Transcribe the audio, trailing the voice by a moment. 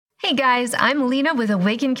Hey guys, I'm Lena with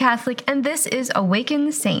Awaken Catholic, and this is Awaken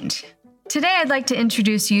the Saint. Today I'd like to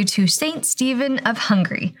introduce you to Saint Stephen of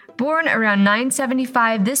Hungary. Born around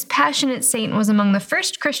 975, this passionate saint was among the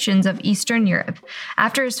first Christians of Eastern Europe.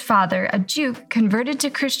 After his father, a Jew, converted to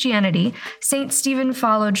Christianity, Saint Stephen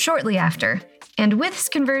followed shortly after. And with his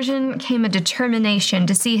conversion came a determination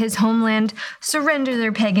to see his homeland surrender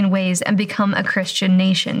their pagan ways and become a Christian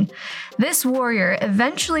nation. This warrior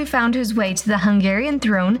eventually found his way to the Hungarian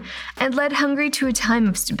throne and led Hungary to a time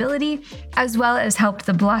of stability, as well as helped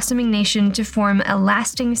the blossoming nation to form a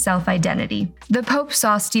lasting self-identity. The Pope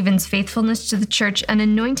saw Stephen's faithfulness to the Church and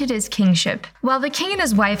anointed his kingship. While the king and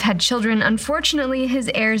his wife had children, unfortunately his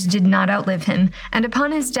heirs did not outlive him, and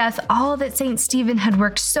upon his death, all that Saint Stephen had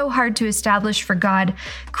worked so hard to establish for God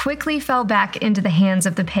quickly fell back into the hands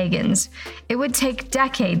of the pagans. It would take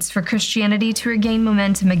decades for Christianity to regain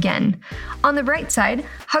momentum again. On the bright side,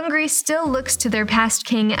 Hungary still looks to their past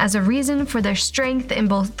king as a reason for their strength in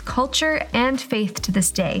both culture and faith to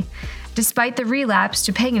this day, despite the relapse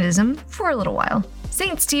to paganism for a little while.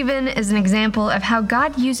 Saint Stephen is an example of how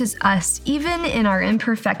God uses us, even in our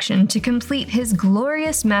imperfection, to complete his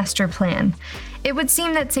glorious master plan. It would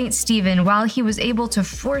seem that Saint Stephen, while he was able to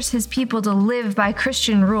force his people to live by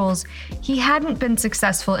Christian rules, he hadn't been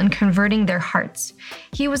successful in converting their hearts.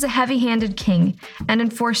 He was a heavy-handed king and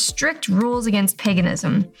enforced strict rules against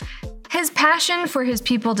paganism. His passion for his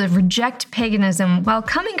people to reject paganism while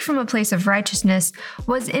coming from a place of righteousness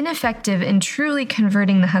was ineffective in truly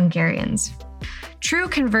converting the Hungarians. True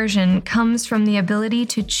conversion comes from the ability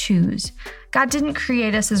to choose. God didn't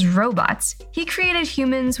create us as robots. He created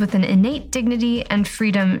humans with an innate dignity and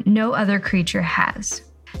freedom no other creature has.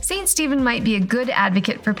 Saint Stephen might be a good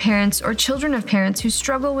advocate for parents or children of parents who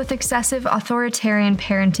struggle with excessive authoritarian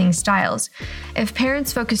parenting styles. If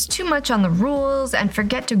parents focus too much on the rules and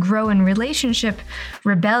forget to grow in relationship,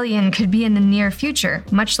 rebellion could be in the near future,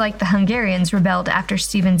 much like the Hungarians rebelled after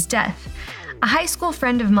Stephen's death. A high school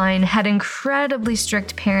friend of mine had incredibly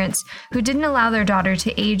strict parents who didn't allow their daughter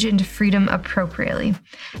to age into freedom appropriately.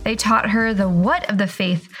 They taught her the what of the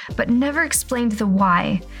faith, but never explained the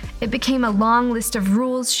why. It became a long list of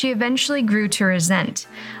rules she eventually grew to resent.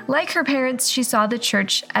 Like her parents, she saw the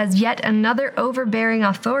church as yet another overbearing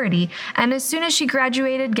authority, and as soon as she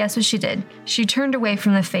graduated, guess what she did? She turned away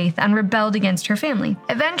from the faith and rebelled against her family.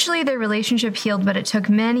 Eventually, their relationship healed, but it took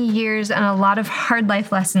many years and a lot of hard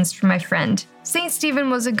life lessons for my friend. Saint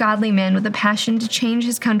Stephen was a godly man with a passion to change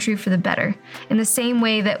his country for the better. In the same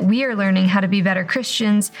way that we are learning how to be better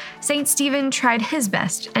Christians, Saint Stephen tried his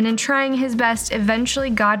best, and in trying his best,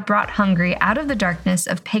 eventually God brought Hungary out of the darkness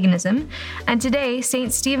of paganism, and today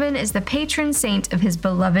Saint Stephen is the patron saint of his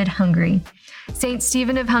beloved Hungary. Saint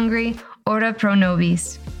Stephen of Hungary, ora pro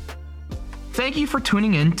nobis. Thank you for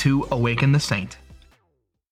tuning in to Awaken the Saint.